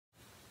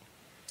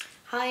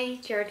Hi,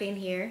 Geraldine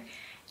here.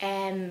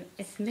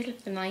 It's the middle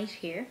of the night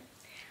here,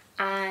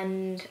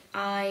 and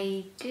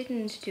I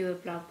didn't do a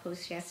blog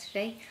post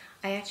yesterday.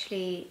 I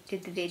actually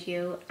did the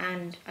video,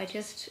 and I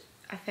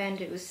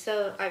found I was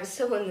so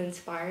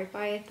uninspired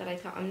by it that I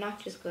thought I'm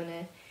not just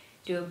gonna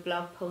do a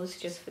blog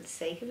post just for the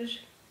sake of it.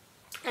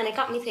 And it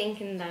got me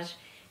thinking that,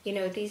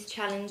 these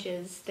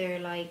challenges, they're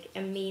like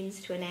a means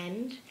to an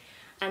end.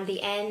 And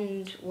the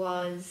end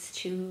was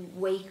to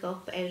wake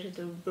up out of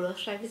the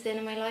rut I was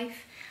in my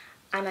life.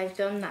 And I've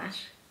done that.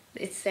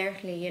 It's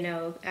certainly,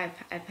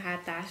 I've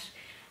had that.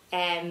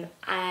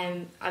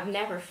 I've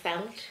never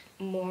felt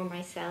more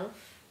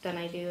myself than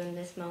I do in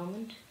this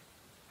moment.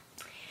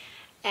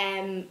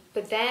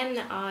 But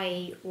then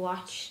I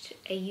watched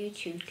a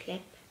YouTube clip,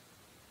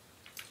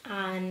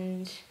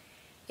 and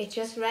it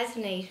just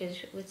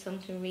resonated with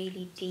something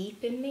really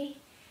deep in me.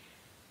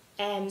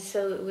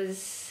 So it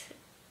was,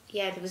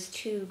 there was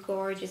two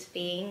gorgeous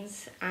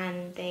beings,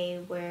 and they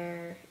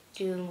were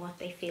doing what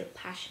they feel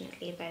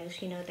passionately about.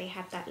 They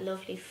have that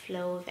lovely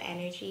flow of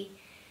energy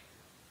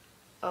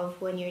of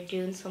when you're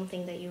doing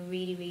something that you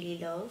really, really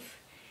love.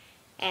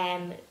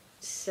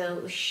 So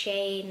it was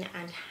Shane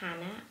and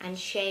Hannah, and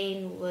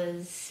Shane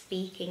was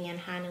speaking and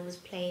Hannah was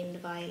playing the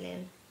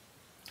violin.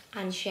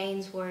 And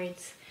Shane's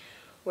words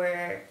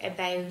were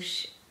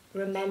about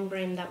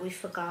remembering that we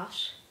forgot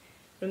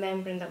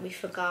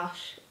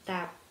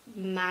that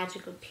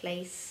magical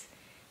place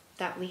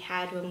that we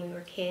had when we were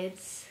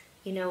kids,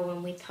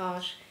 when we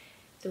thought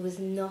there was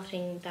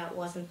nothing that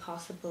wasn't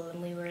possible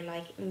and we were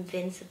like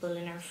invincible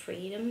in our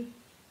freedom.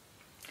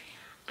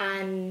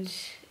 And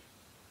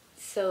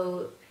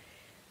so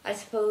I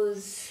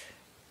suppose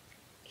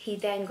he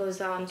then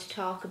goes on to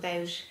talk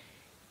about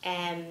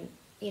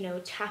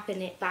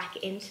tapping it back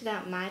into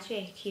that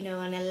magic,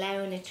 and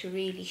allowing it to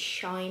really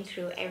shine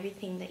through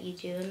everything that you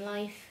do in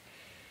life.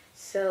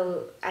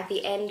 So at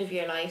the end of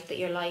your life, that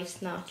your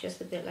life's not just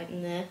a bit like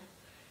meh,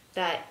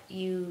 that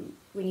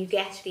when you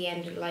get to the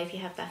end of life, you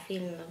have that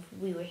feeling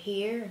of we were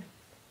here.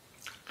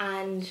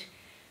 And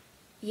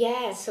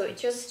so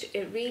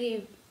it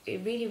really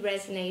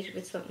resonated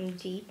with something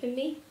deep in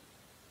me.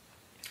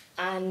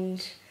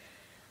 And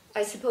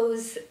I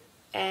suppose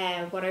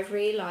what I've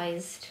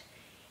realised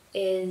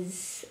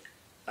is,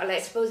 I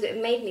suppose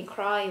it made me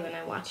cry when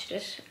I watched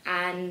it.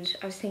 And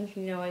I was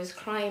thinking, I was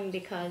crying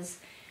because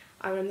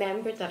I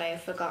remembered that I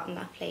had forgotten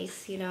that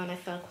place, and I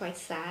felt quite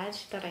sad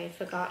that I had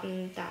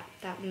forgotten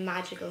that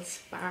magical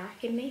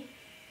spark in me.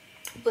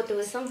 But there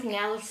was something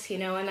else,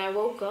 and I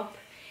woke up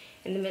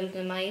in the middle of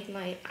the night and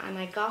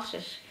I got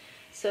it.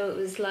 So it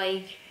was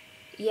like,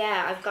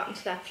 I've gotten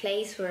to that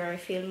place where I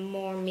feel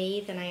more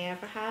me than I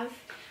ever have.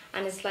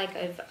 And it's like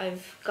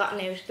I've gotten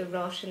out of the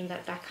rut and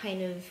that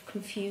kind of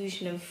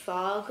confusion and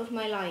fog of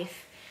my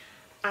life.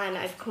 And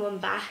I've come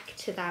back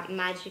to that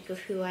magic of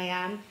who I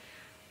am.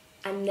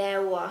 And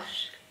now what?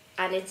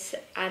 And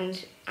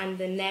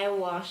the now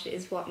what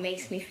is what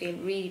makes me feel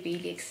really,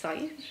 really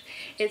excited.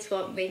 It's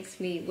what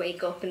makes me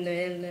wake up in the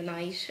middle of the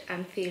night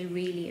and feel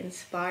really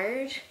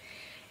inspired.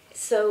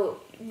 So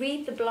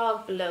read the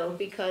blog below,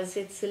 because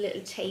it's a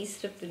little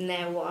taste of the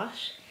now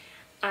what.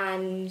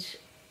 And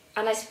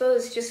I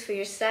suppose just for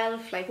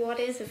yourself, like, what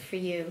is it for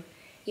you?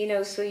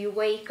 So you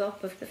wake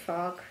up of the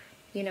fog,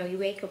 you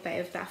wake up out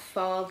of that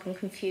fog and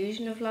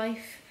confusion of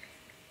life.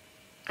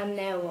 And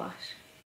now what?